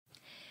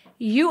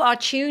You are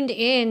tuned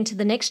in to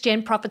the Next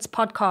Gen Prophets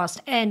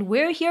podcast, and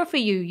we're here for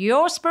you,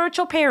 your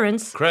spiritual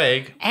parents,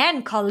 Craig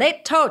and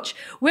Colette Toach.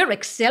 We're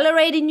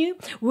accelerating you,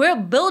 we're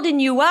building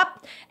you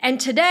up, and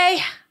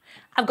today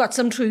I've got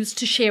some truths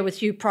to share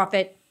with you,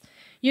 Prophet.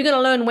 You're going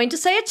to learn when to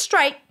say it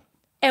straight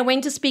and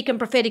when to speak in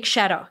prophetic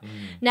shadow.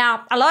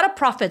 Now, a lot of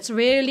prophets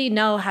really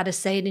know how to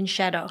say it in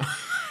shadow.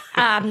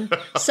 I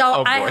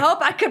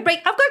hope I could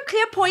I've got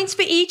clear points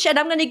for each, and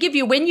I'm going to give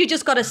you when you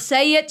just got to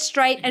say it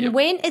straight and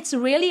when it's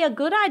really a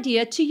good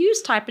idea to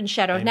use type and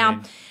shadow.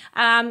 Amen.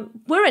 Now,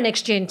 we're a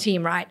Next Gen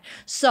team, right?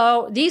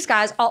 So these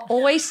guys are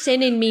always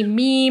sending me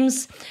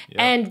memes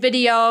and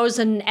videos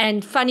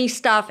and funny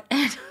stuff.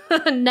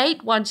 And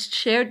Nate once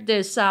shared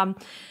this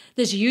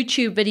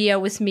YouTube video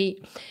with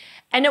me.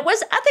 And I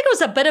think it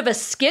was a bit of a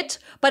skit,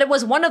 but it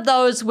was one of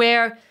those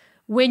where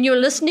when you're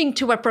listening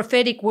to a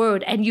prophetic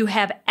word and you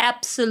have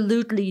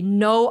absolutely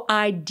no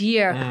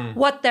idea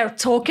what they're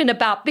talking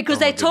about because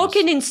they're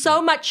talking in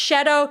so much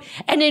shadow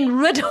and in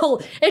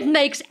riddle, it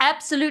makes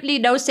absolutely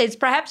no sense.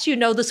 Perhaps you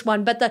know this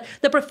one, but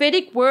the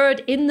prophetic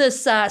word in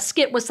this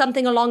skit was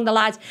something along the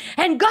lines,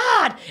 and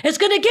God is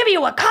going to give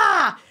you a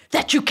car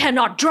that you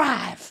cannot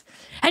drive,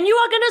 and you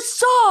are going to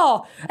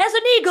soar as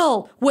an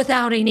eagle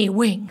without any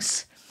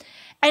wings.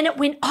 And it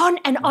went on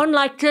and on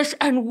like this,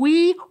 and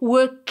we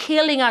were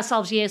killing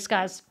ourselves. Yes,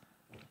 guys,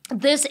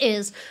 this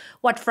is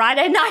what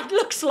Friday night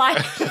looks like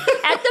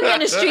at the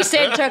ministry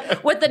center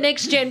with the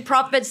Next Gen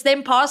Prophets,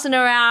 them passing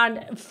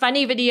around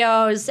funny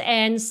videos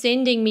and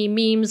sending me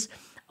memes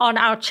on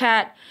our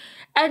chat.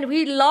 And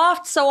we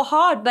laughed so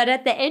hard, but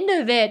at the end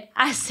of it,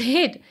 I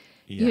said,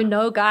 you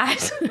know,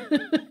 guys,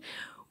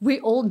 we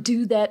all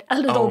do that a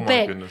little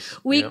bit. Goodness.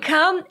 We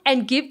come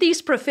and give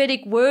these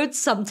prophetic words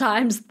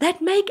sometimes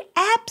that make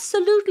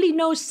absolutely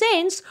no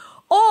sense,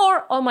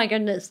 or, oh my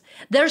goodness,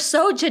 they're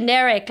so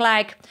generic,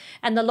 like,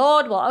 and the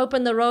Lord will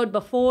open the road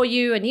before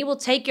you and he will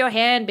take your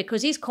hand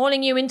because he's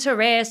calling you into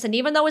rest. And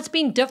even though it's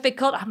been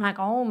difficult, I'm like,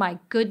 oh my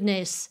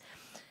goodness.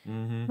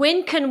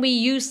 When can we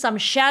use some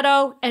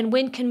shadow and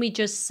when can we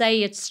just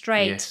say it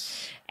straight?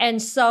 Yes.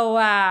 And so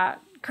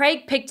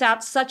Craig picked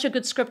out such a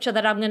good scripture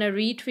that I'm going to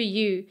read for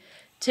you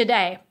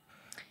today.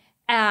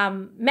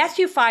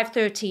 Matthew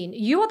 5:13,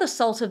 you are the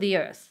salt of the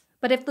earth,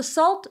 but if the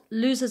salt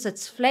loses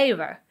its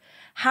flavor,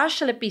 how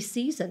shall it be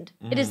seasoned?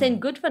 It is then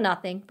good for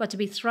nothing but to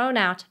be thrown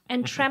out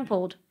and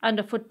trampled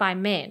underfoot by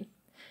men.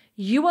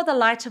 You are the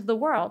light of the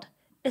world.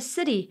 A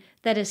city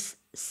that is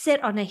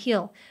set on a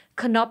hill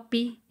cannot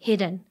be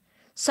hidden.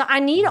 So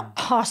I need to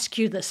ask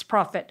you this,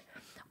 Prophet.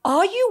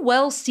 Are you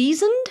well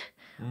seasoned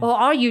or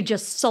are you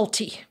just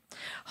salty?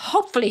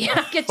 Hopefully,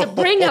 I get to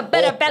bring a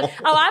bit of balance.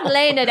 Oh, I'm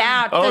laying it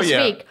out this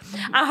week.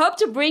 I hope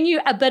to bring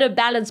you a bit of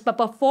balance. But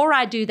before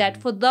I do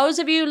that, for those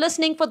of you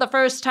listening for the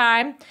first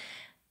time,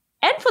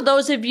 and for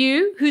those of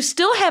you who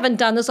still haven't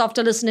done this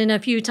after listening a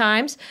few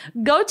times,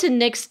 go to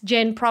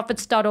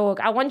nextgenprophets.org.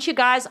 I want you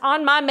guys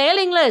on my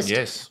mailing list.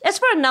 Yes. That's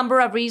for a number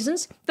of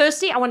reasons.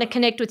 Firstly, I want to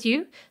connect with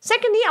you.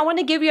 Secondly, I want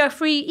to give you a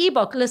free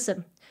ebook.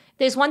 Listen.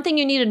 There's one thing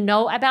you need to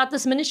know about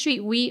this ministry.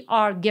 We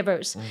are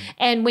givers.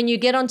 And when you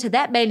get onto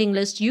that mailing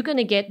list, you're going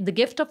to get the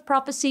gift of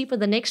prophecy for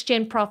the Next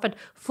Gen Prophet,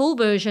 full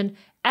version,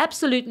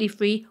 absolutely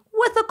free,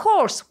 with a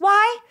course.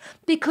 Why?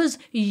 Because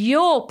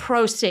your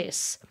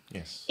process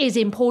is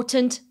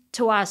important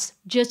to us,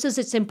 just as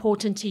it's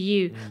important to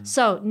you.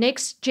 So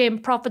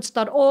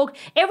nextgenprophets.org,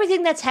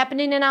 everything that's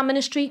happening in our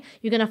ministry,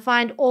 you're going to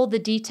find all the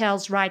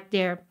details right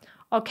there.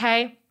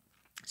 Okay?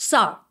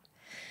 So,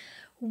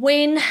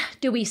 when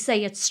do we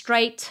say it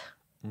straight?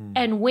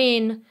 And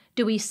when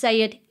do we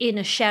say it in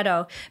a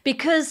shadow?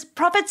 Because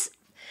prophets,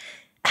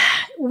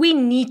 we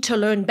need to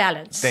learn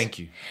balance. Thank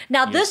you.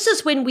 Now, this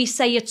is when we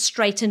say it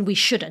straight and we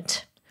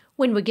shouldn't.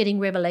 When we're getting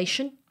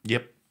revelation.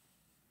 Yep.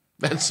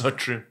 That's so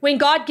true. When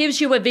God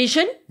gives you a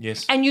vision.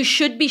 Yes. And you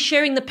should be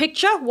sharing the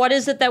picture. What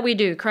is it that we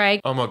do,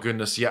 Craig? Oh my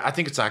goodness. Yeah, I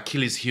think it's our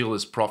Achilles heel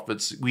as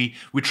prophets. We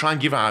try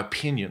and give our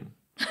opinion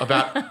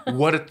about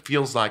what it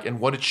feels like and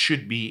what it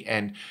should be,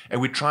 and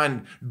we try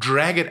and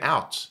drag it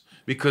out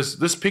because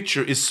this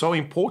picture is so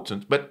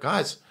important. But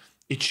guys,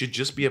 it should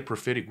just be a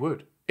prophetic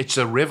word. It's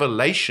a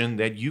revelation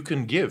that you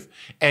can give.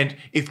 And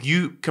if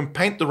you can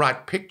paint the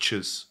right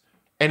pictures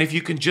and if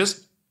you can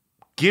just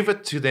give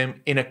it to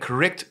them in a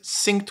correct,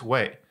 synced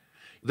way,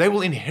 they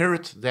will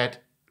inherit that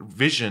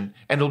vision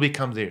and it'll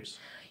become theirs.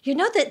 You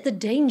know that the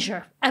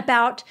danger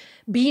about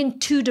being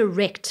too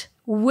direct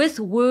with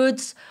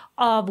words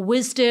of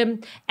wisdom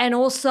and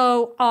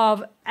also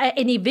of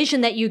any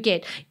vision that you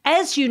get.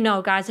 As you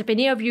know, guys, if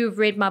any of you have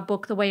read my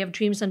book, The Way of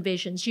Dreams and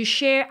Visions, I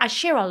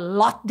share a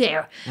lot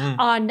there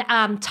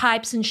on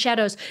types and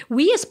shadows.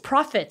 We as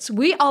prophets,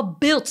 we are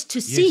built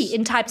to see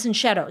in types and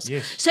shadows.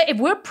 So if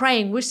we're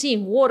praying, we're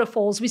seeing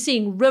waterfalls, we're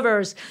seeing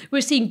rivers,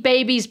 we're seeing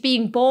babies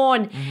being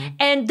born.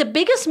 And the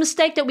biggest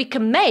mistake that we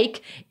can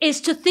make is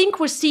to think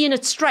we're seeing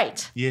it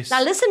straight.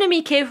 Now listen to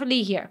me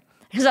carefully here,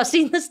 because I've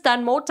seen this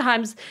done more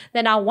times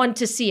than I want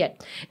to see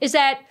it, is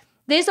that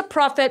there's a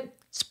prophet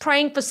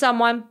praying for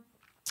someone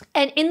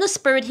And in the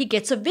spirit, he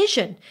gets a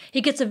vision.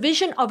 He gets a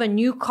vision of a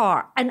new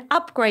car, an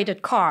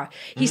upgraded car.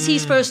 He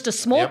sees first a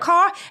small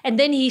car, and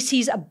then he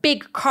sees a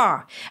big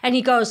car. And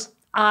he goes,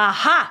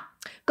 aha,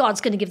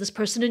 God's going to give this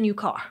person a new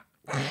car.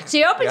 So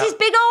he opens his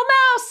big old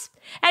mouth,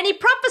 and he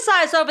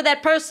prophesies over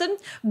that person.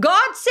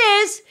 God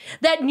says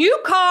that new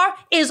car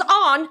is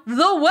on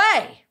the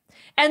way.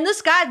 And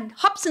this guy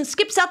hops and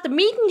skips out the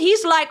meeting.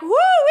 He's like,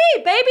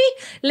 woo-wee,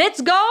 baby,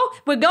 let's go.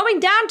 We're going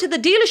down to the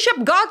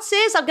dealership. God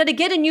says I'm going to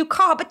get a new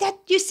car. But that,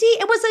 you see,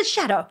 it was a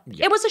shadow.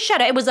 Yeah. It was a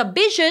shadow. It was a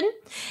vision.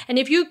 And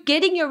if you're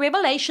getting your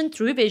revelation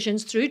through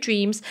visions, through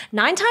dreams,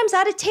 9 times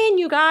out of 10,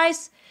 you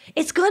guys,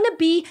 it's going to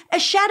be a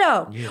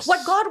shadow. Yes.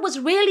 What God was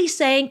really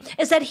saying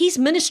is that his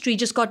ministry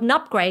just got an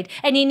upgrade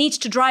and he needs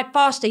to drive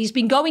faster. He's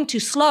been going too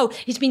slow.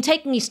 He's been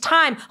taking his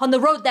time on the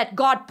road that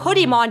God put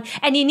him on,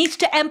 and he needs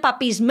to amp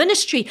up his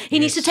ministry. He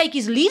needs to take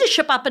his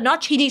leadership up a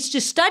notch. He needs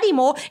to study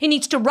more. He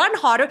needs to run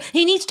harder.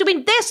 He needs to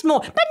invest more.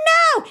 But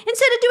no, instead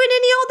of doing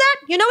any of that,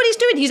 you know what he's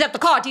doing? He's at the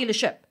car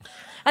dealership.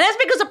 And that's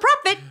because a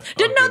prophet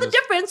didn't know the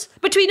difference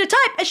between a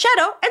type, a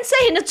shadow, and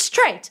saying it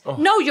straight.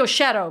 Know your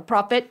shadow,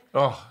 prophet.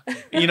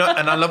 And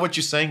I love what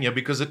you're saying here,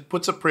 because it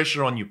puts a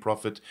pressure on you,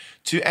 prophet,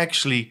 to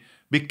actually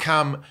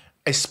become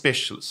a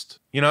specialist.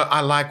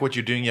 I like what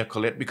you're doing here,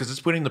 Colette, because it's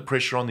putting the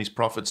pressure on these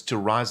prophets to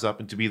rise up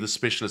and to be the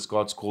specialist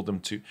God's called them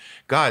to.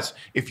 Guys,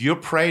 if you're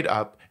prayed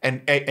up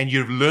and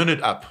you've learned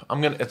it up,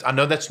 I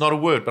know that's not a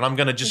word, but I'm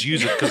going to just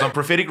use it because I'm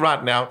prophetic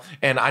right now,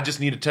 and I just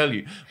need to tell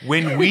you,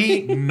 when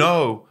we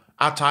know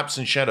our types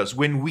and shadows,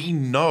 when we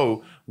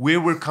know where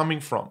we're coming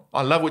from.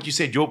 I love what you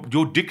said.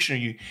 Your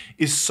dictionary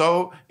is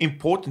so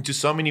important to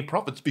so many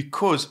prophets,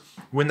 because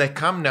when they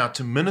come now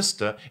to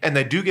minister and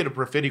they do get a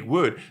prophetic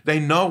word, they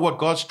know what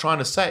God's trying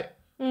to say.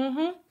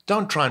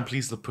 Don't try and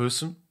please the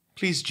person.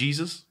 Please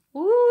Jesus.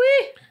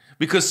 Ooh-wee.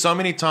 Because so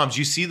many times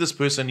you see this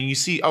person and you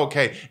see,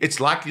 okay, it's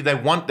likely they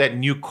want that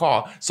new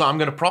car, so I'm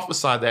going to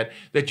prophesy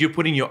that you're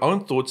putting your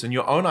own thoughts and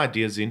your own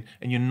ideas in,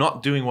 and you're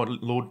not doing what the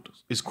Lord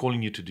is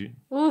calling you to do.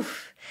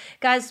 Oof.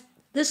 Guys,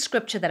 this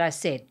scripture that I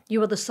said,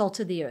 you are the salt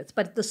of the earth,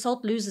 but the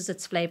salt loses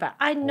its flavor.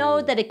 I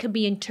know that it can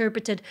be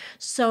interpreted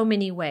so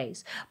many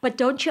ways, but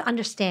don't you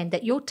understand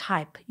that your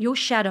type, your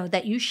shadow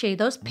that you share,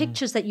 those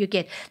pictures that you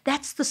get,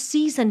 that's the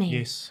seasoning.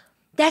 Yes.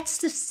 That's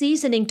the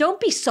seasoning.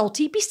 Don't be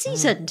salty, be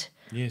seasoned.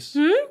 Yes.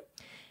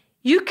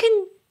 You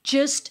can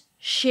just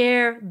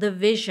share the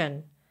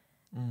vision.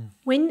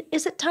 When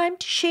is it time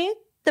to share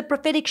the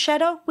prophetic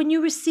shadow? When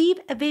you receive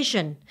a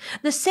vision.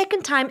 The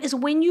second time is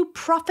when you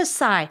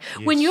prophesy. Yes.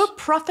 When you're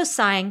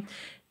prophesying,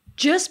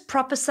 just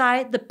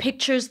prophesy the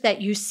pictures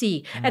that you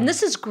see. And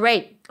this is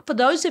great for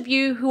those of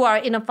you who are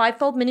in a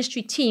fivefold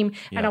ministry team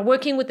and are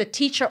working with a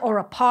teacher or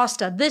a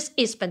pastor. This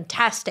is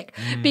fantastic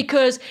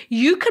because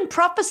you can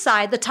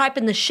prophesy the type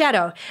in the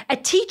shadow. A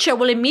teacher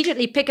will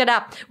immediately pick it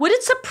up. Would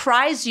it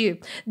surprise you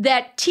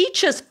that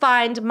teachers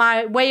find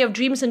my Way of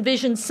Dreams and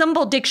Visions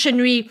symbol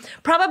dictionary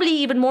probably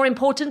even more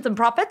important than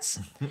prophets?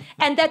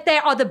 And that they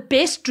are the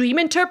best dream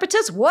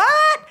interpreters?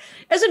 What?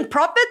 Isn't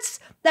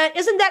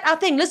that our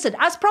thing? Listen,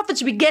 as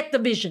prophets, we get the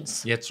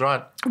visions. Yeah, that's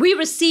right. We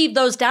receive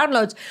those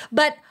downloads.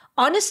 But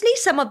honestly,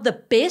 some of the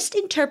best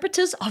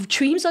interpreters of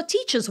dreams are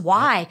teachers.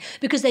 Why?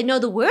 Because they know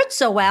the word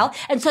so well,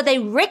 and so they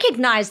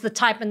recognize the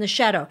type and the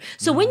shadow.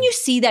 So when you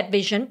see that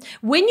vision,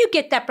 when you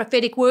get that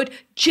prophetic word,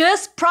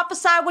 just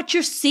prophesy what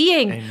you're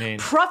seeing. Amen.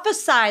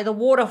 Prophesy the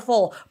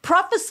waterfall.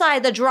 Prophesy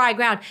the dry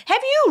ground.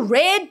 Have you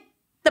read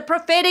the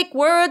prophetic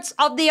words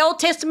of the Old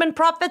Testament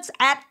prophets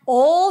at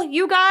all,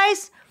 you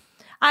guys?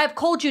 I have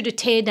called you to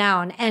tear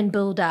down and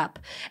build up.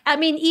 I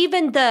mean,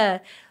 even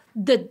the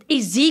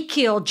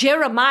Ezekiel,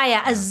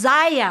 Jeremiah,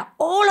 Isaiah,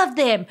 all of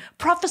them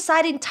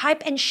prophesied in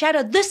type and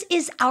shadow. This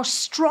is our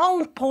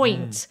strong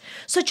point.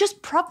 So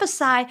just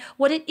prophesy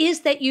what it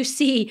is that you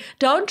see.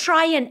 Don't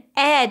try and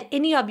add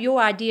any of your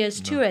ideas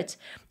to it.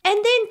 And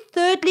then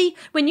thirdly,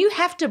 when you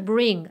have to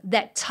bring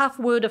that tough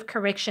word of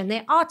correction,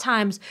 there are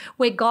times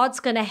where God's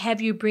going to have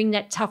you bring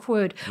that tough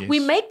word. Yes. We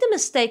make the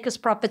mistake as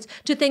prophets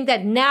to think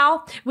that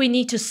now we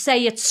need to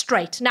say it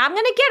straight. Now I'm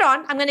going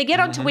to get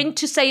on to when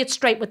to say it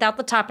straight without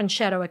the type and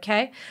shadow,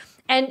 okay?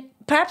 And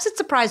perhaps it's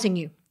surprising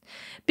you,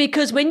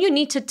 because when you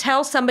need to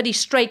tell somebody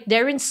straight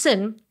they're in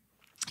sin,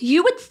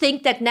 you would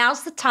think that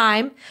now's the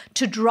time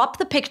to drop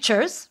the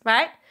pictures,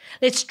 right?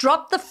 Let's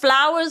drop the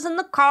flowers and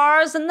the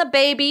cars and the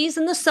babies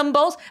and the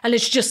symbols, and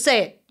let's just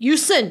say it. You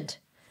sinned.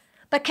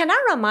 But can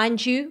I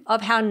remind you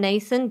of how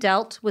Nathan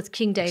dealt with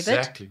King David?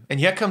 Exactly. And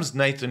here comes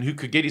Nathan, who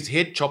could get his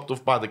head chopped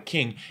off by the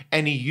king,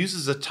 and he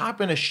uses a type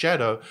and a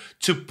shadow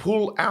to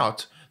pull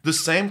out the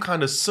same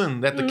kind of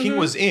sin that the king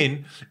was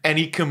in, and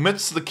he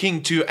commits the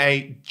king to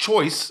a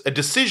choice, a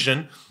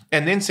decision,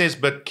 and then says,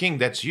 but king,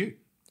 that's you.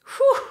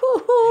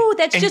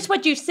 That's just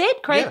what you said,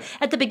 Craig,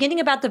 at the beginning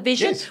about the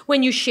vision. Yes.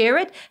 When you share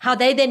it, how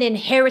they then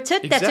inherit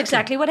it. Exactly. That's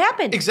exactly what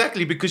happened.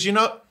 Exactly, because,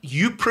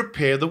 you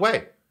prepare the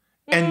way.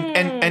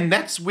 And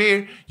that's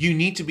where you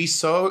need to be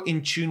so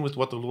in tune with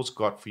what the Lord's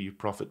got for you,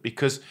 prophet,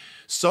 because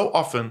so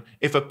often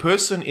if a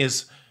person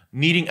is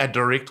needing a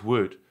direct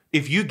word,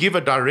 if you give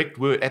a direct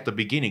word at the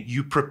beginning,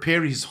 you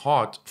prepare his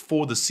heart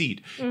for the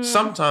seed.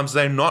 Sometimes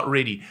they're not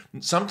ready.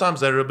 Sometimes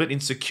they're a bit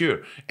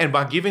insecure. And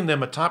by giving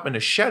them a type and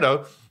a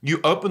shadow, you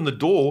open the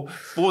door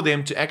for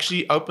them to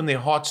actually open their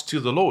hearts to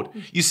the Lord.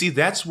 You see,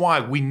 that's why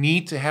we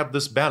need to have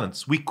this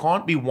balance. We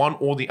can't be one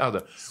or the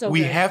other.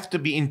 We have to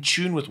be in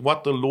tune with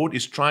what the Lord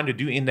is trying to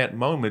do in that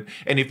moment.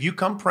 And if you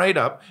come prayed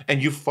up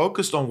and you're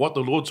focused on what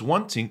the Lord's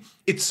wanting,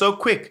 it's so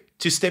quick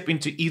to step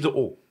into either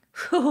or.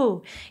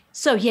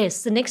 So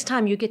yes, the next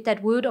time you get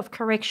that word of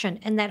correction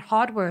and that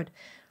hard word,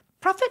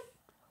 prophet,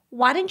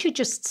 why don't you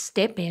just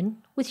step in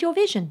with your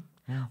vision?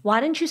 Why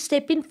don't you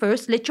step in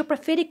first, let your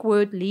prophetic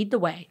word lead the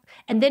way.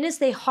 And then as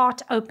their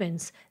heart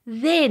opens,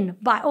 then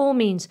by all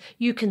means,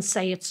 you can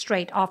say it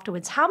straight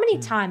afterwards. How many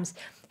times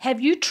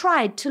have you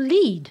tried to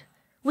lead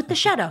with the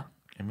shadow?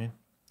 Amen.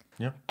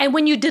 Yeah. And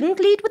when you didn't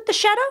lead with the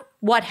shadow,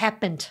 what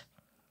happened?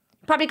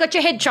 Probably got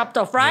your head chopped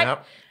off, right?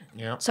 Yep.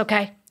 Yep. It's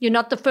okay. You're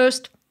not the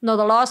first nor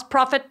the last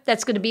prophet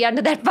that's going to be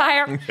under that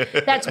fire.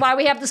 That's why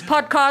we have this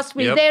podcast.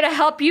 We're there to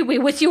help you.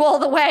 We're with you all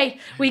the way.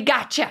 We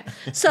got you.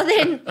 So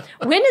then,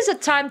 when is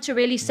it time to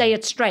really say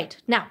it straight?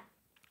 Now,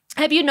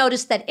 have you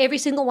noticed that every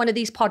single one of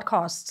these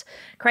podcasts,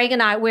 Craig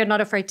and I, we're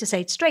not afraid to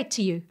say it straight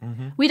to you.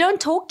 We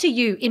don't talk to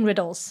you in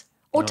riddles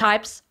or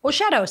types or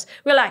shadows.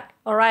 We're like,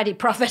 alrighty,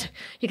 prophet,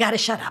 you got to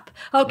shut up.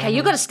 Okay,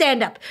 you got to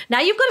stand up.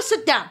 Now you've got to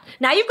sit down.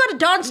 Now you've got to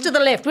dance to the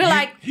left. We're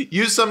like,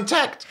 use some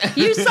tact.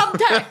 Use some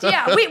tact.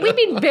 Yeah, we've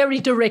been very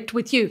direct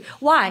with you.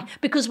 Why?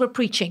 Because we're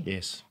preaching.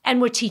 Yes.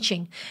 And we're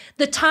teaching.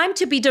 The time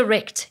to be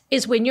direct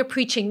is when you're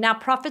preaching. Now,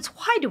 prophets,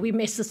 why do we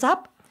mess this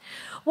up?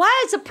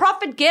 Why does a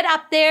prophet get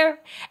up there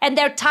and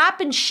they're type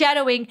and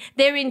shadowing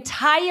their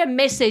entire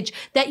message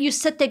that you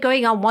sit there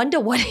going, I wonder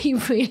what he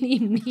really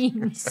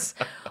means.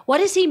 What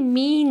does he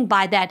mean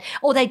by that?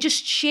 Or they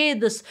just share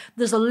this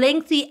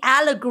lengthy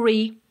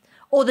allegory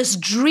or this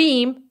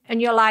dream and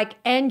you're like,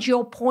 and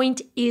your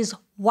point is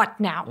what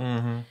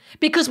now?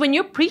 Because when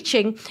you're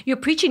preaching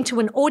to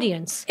an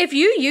audience. If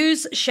you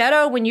use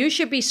shadow when you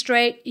should be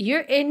straight,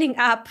 you're ending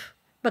up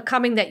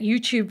becoming that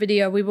YouTube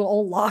video we were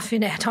all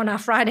laughing at on our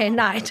Friday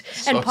night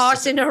and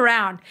passing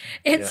around.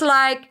 It's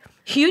like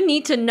you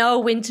need to know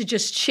when to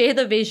just share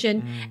the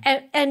vision.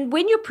 And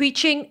when you're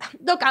preaching,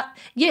 look,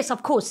 yes,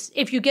 of course,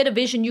 if you get a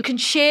vision, you can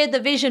share the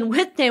vision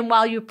with them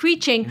while you're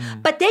preaching,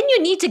 but then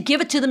you need to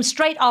give it to them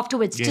straight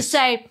afterwards to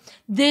say,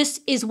 this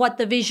is what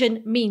the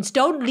vision means.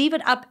 Don't leave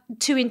it up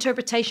to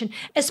interpretation,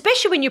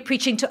 especially when you're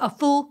preaching to a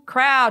full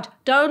crowd.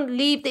 Don't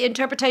leave the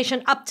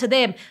interpretation up to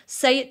them.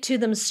 Say it to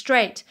them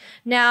straight.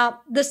 Now,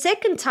 the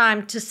second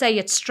time to say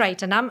it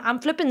straight, and I'm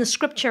flipping the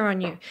scripture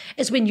on you,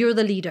 is when you're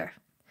the leader.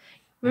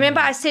 Remember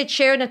I said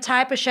share in a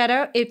type or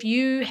shadow if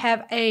you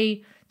have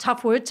a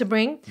tough word to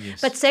bring.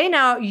 Yes. But say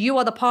now you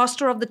are the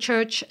pastor of the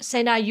church.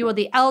 Say now you are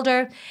the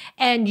elder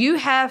and you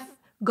have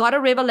got a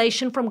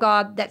revelation from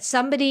God that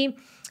somebody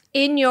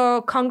in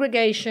your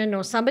congregation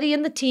or somebody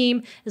in the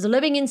team is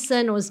living in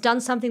sin or has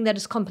done something that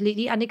is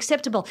completely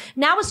unacceptable.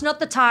 Now is not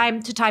the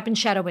time to type and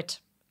shadow it,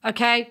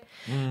 okay?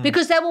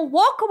 Because they will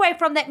walk away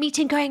from that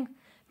meeting going,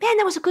 man,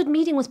 that was a good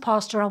meeting with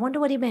pastor. I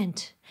wonder what he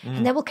meant.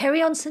 And they will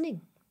carry on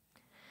sinning.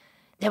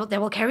 They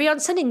will carry on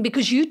sinning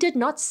because you did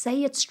not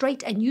say it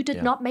straight and you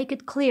did not make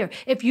it clear.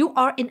 If you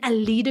are in a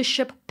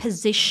leadership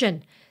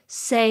position,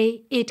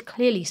 say it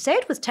clearly. Say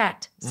it with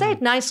tact. Say it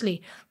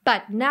nicely.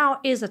 But now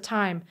is a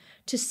time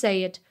to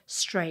say it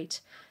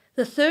straight.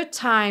 The third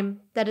time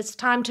that it's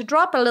time to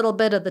drop a little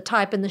bit of the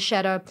type in the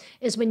shadow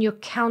is when you're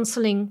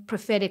counseling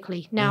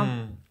prophetically.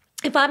 Now,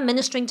 if I'm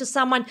ministering to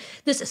someone,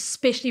 this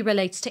especially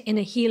relates to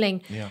inner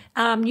healing.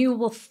 You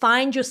will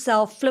find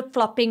yourself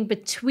flip-flopping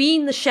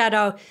between the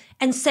shadow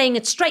and saying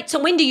it straight. So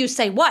when do you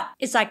say what?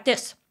 It's like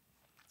this.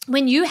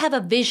 When you have a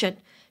vision,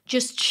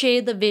 just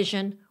share the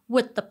vision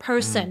with the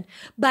person.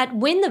 But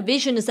when the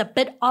vision is a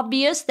bit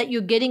obvious that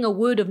you're getting a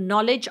word of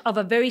knowledge of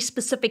a very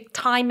specific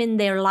time in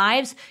their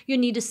lives, you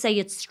need to say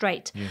it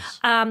straight.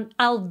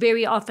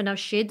 I've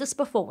shared this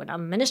before, when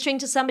I'm ministering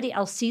to somebody,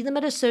 I'll see them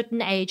at a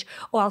certain age,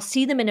 or I'll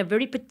see them in a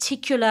very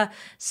particular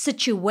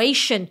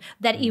situation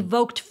that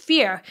evoked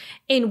fear,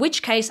 in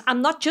which case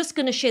I'm not just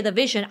going to share the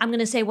vision, I'm going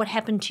to say what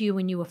happened to you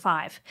when you were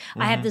 5.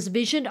 I have this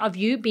vision of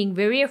you being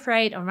very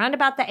afraid around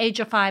about the age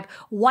of 5.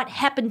 What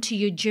happened to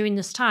you during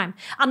this time?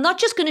 I'm not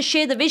just going to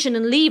share the vision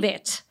and leave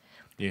it.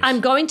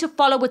 I'm going to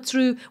follow it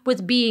through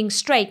with being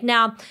straight.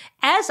 Now,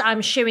 as I'm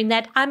sharing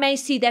that, I may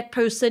see that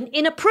person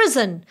in a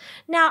prison.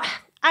 Now,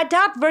 I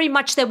doubt very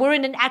much they were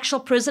in an actual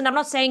prison. I'm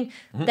not saying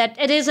that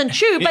it isn't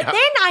true, but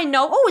then I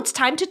know, it's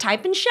time to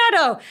type in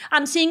shadow.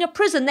 I'm seeing a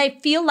prison. They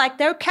feel like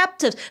they're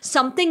captives.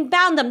 Something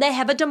bound them. They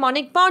have a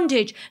demonic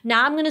bondage.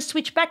 Now I'm going to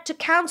switch back to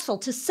counsel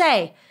to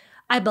say,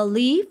 I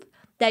believe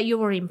that you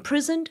were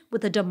imprisoned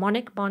with a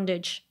demonic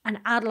bondage, and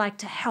I'd like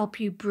to help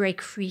you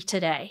break free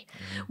today.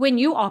 When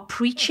you are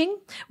preaching,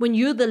 when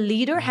you're the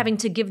leader having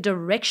to give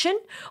direction,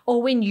 or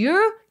when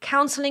you're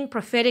counseling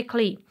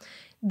prophetically,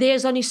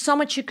 there's only so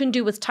much you can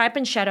do with type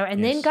and shadow.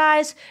 And then,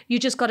 guys, you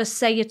just got to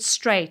say it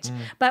straight.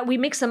 But we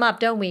mix them up,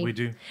 don't we? We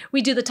do.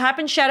 We do the type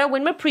and shadow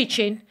when we're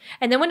preaching.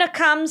 And then when it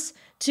comes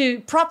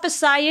to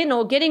prophesying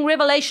or getting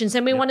revelations,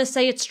 and we want to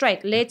say it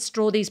straight. Let's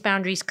draw these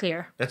boundaries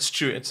clear. That's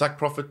true. It's like,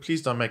 prophet,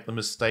 please don't make the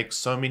mistake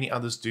so many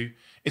others do.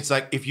 It's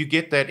like, if you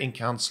get that in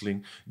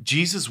counseling,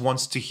 Jesus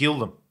wants to heal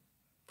them.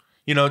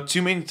 You know,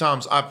 too many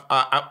times,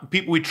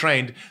 people we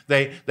trained,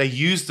 they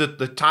used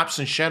the types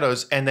and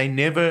shadows, and they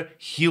never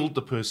healed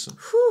the person.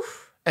 Whew.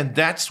 And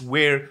that's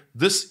where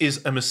this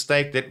is a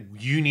mistake that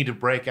you need to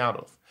break out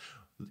of.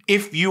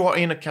 If you are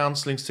in a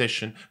counseling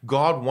session,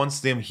 God wants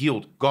them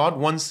healed. God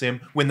wants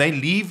them, when they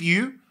leave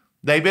you,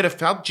 they better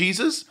felt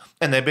Jesus,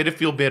 and they better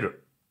feel better.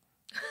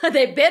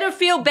 They better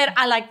feel better.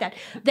 I like that.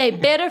 They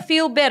better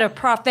feel better,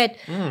 prophet.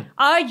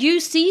 Are you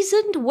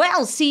seasoned?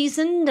 Well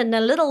seasoned and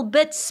a little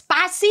bit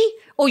spicy?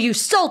 Or you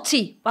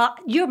salty? Well,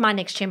 you're my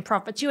next gen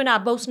prophets. You and I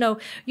both know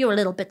you're a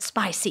little bit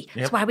spicy.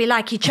 That's why we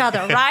like each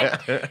other,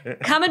 right?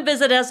 Come and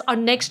visit us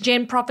on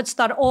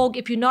nextgenprophets.org.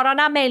 If you're not on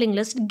our mailing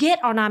list,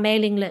 get on our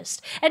mailing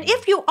list. And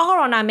if you are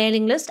on our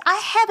mailing list, I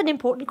have an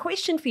important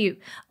question for you.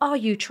 Are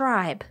you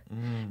tribe?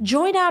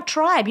 Join our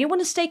tribe. You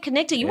want to stay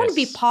connected. You want to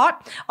be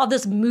part of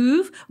this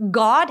move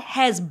God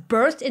has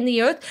birthed in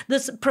the earth,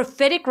 this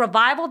prophetic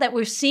revival that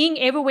we're seeing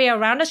everywhere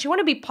around us. You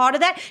want to be part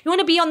of that? You want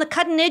to be on the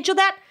cutting edge of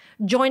that?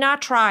 Join our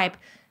tribe.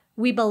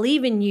 We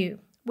believe in you.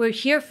 We're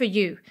here for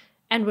you,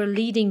 and we're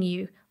leading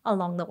you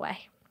along the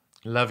way.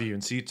 Love you,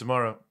 and see you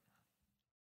tomorrow.